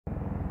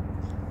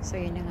So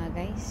yun na nga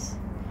guys,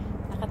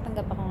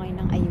 nakatanggap ako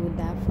ngayon ng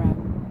ayuda from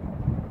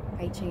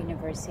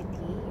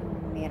University,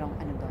 yung merong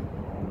ano doon,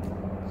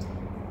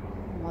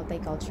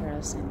 multicultural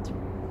center.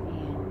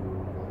 Ayan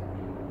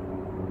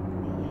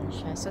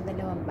siya. So 2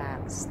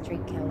 bags,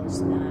 3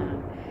 kilos na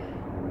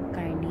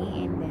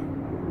karne, and then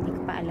hindi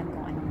ko pa alam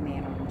kung anong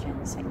meron dyan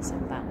sa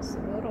isang box.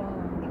 Siguro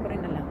hindi ko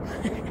rin alam.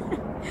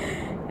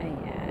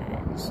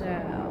 Ayan. So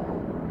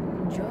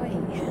enjoy.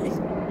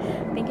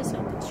 Thank you so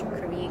much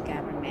Korea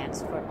government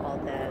for all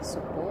the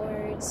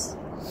supports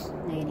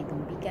na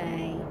ganitong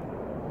bigay.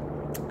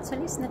 So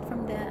it's not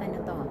from the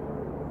ano to,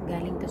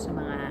 galing to sa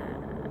mga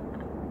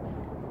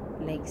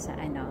like sa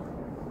ano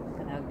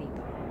tawag dito,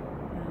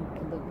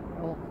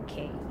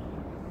 okay,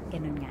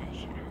 ganun nga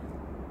siya,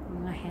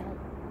 mga help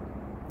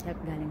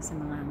galing sa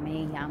mga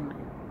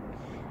mayayamang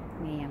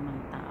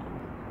tao.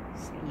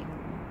 So yun,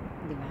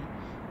 diba,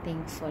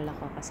 thankful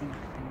ako kasi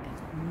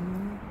nakatanggap.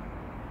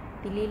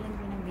 Pili lang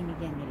din ang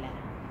binigyan nila.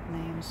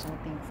 I am so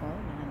thankful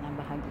na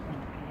nabahagi ko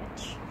na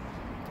catch.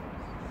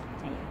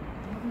 Ayun,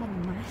 huwag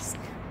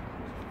mag-mask.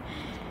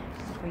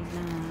 Ako'y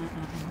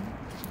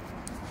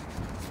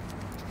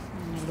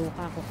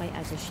naluka ako kay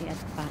Adoshi at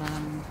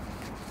parang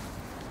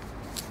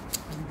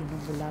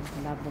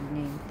binubulabog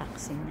niya yung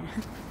taxi niya.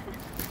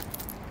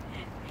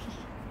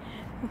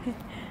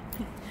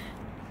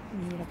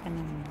 Hirap ka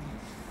naman.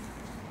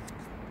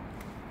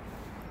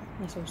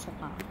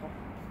 Nasusuka ako.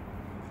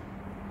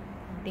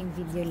 Kunting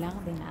video lang,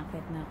 din naakit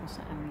na ako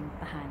sa aming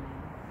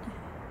tahanan.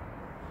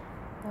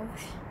 Oh,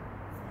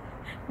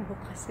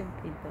 bukas yung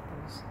pinto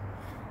to.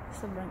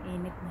 Sobrang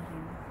init na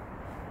rin.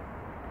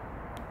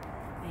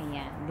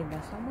 Ayan,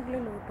 diba? So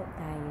magluluto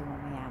tayo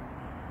mamaya.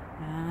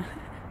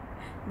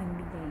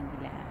 Nagbigay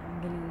nila.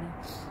 Ang galing na.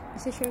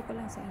 Kasi share ko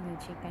lang sa inyo,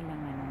 chika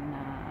lang ano,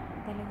 na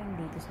talagang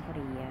dito sa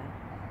Korea,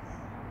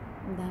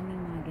 ang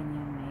daming mga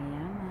ganyan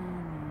mayayaman na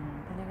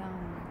talagang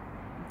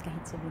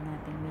kahit sabihin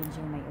natin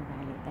medyo may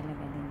ugali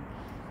talaga din.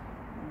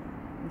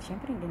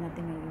 Siyempre hindi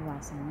natin may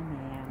iwasan na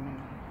mayayaman,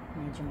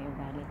 medyo may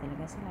ugali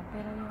talaga sila,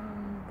 pero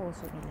yung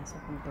puso nila sa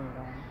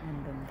pagtulong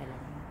nandun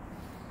talaga.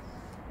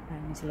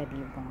 Marami sila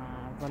dito mga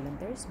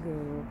volunteers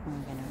group,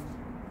 mga ganun,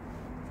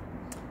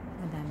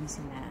 madami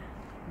sila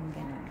yung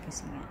ganun,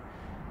 kasi nga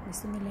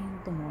gusto nila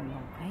yung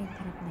tumulong kahit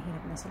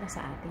hirap na sila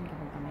sa atin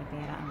kapag may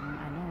pera ang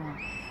ano,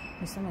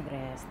 gusto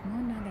mag-rest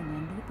muna,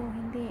 ganyan. Dito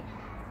hindi,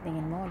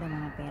 tingin mo wala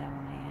mga pera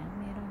mo na yan,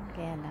 meron,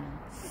 kaya lang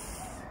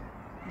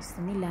gusto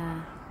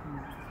nila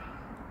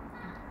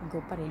go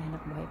pa rin,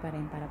 hanap buhay pa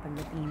rin para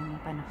pagdating ng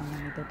panahon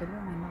na may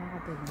tutulungan,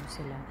 makakatulong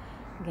sila.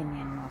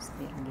 Ganyan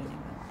mostly ang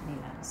ginagawa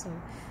nila. So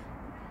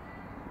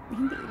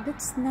hindi,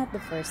 that's not the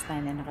first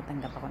time na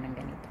nakatanggap ako ng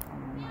ganito,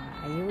 mga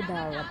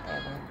ayuda,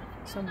 whatever.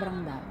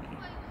 Sobrang dami,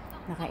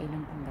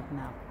 nakailang tanggap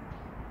na ako,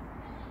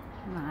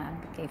 mga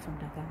bigay from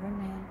the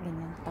government,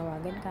 ganyan,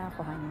 tawagan ka,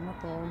 kuhanin mo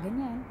to,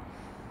 ganyan.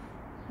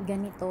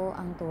 Ganito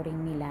ang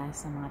turing nila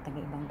sa mga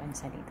taga-ibang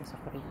bansa dito sa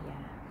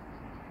Korea.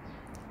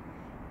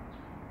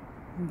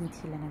 Hindi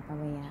sila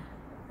nagpabaya,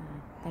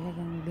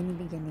 talagang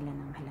binibigyan nila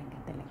ng halaga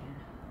talaga.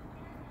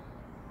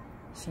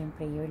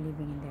 Syempre you're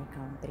living in their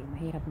country,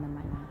 mahirap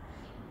naman na,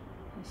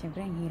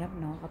 syempre ang hirap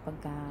no kapag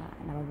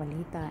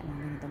nababalita na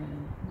ganito.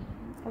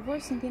 Of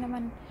course hindi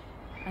naman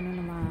ano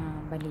na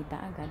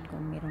mabalita agad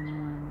kung mayroong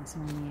mga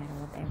masamang nangyari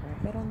whatever,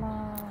 pero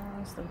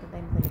most of the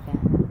time talagang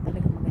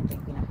maganda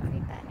yung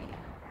pinapakita nila.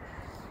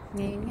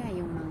 Ngayon nga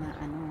yung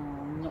mga ano,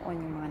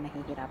 noon yung mga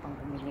nahihirapang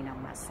bumili ng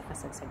mask sa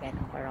kasagsagan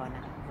ng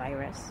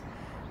coronavirus,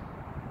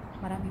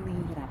 maraming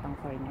nahihirapang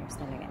foreigners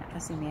talaga na,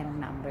 kasi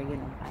merong number yun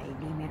ng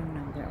ID, merong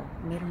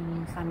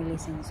family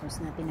census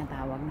na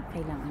tinatawag na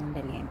kailangan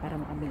dalihin para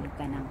makabili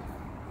ka ng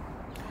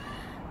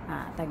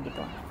tag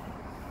dito.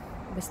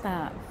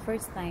 Basta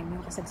first time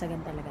yung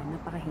kasagsagan talaga,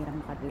 napakahirap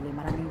makabili.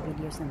 Maraming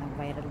videos na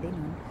nag-viral din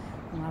nun,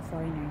 mga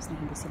foreigners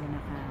na hindi sila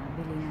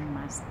nakabili ng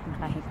mask na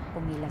kahit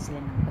pumila sila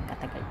ng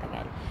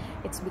pagkatagal-tagal.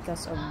 It's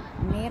because of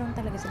meron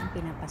talaga silang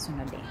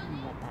pinapasunod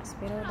ng batas,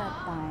 pero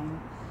that time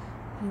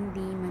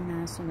hindi man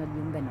nasunod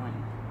yung ganon.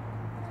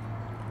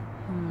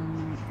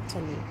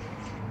 Actually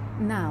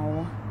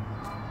now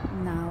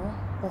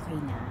okay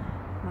na,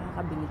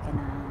 makakabili ka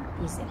na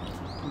easily.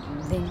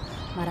 Then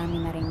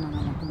marami na rin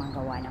mga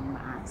gumagawa ng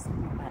mask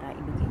para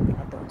ibigay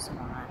nila doon sa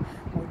mga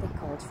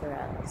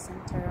multicultural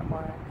center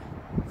or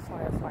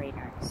for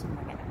foreigners.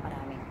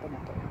 Maraming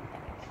tumutulong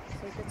talaga.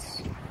 So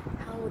that's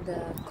how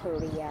the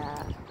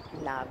Korea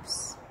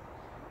loves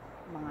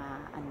mga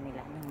ano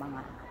nila, yung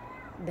mga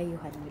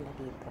dayuhan nila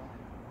dito.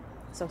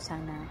 So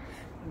sana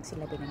pag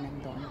sila din ang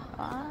nandun,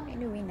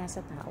 anyway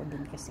nasa tao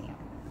din kasi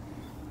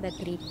the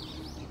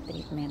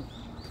treatment,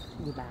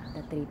 diba?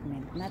 The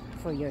treatment, not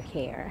for your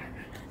hair.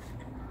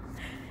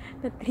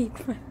 The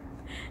treatment,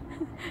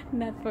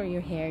 not for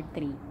your hair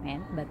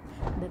treatment, but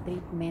the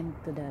treatment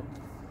to the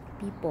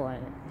people.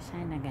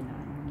 Sana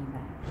ganon,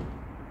 diba?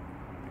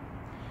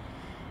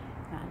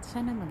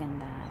 Sana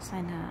maganda,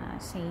 sana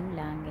same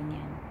lang,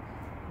 ganyan,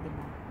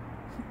 diba?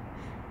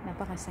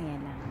 Napakasaya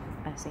lang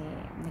kasi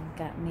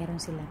meron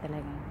sila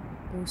talagang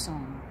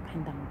pusong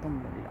handang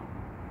tumulong.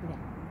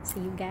 Ganun. see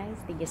you guys.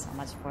 Thank you so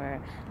much for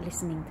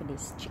listening to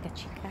this chika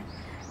chika,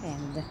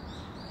 and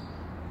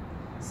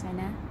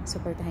sana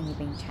supportahan niyo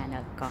pa yung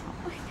channel ko.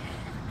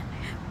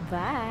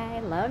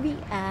 Bye! Love you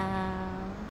all!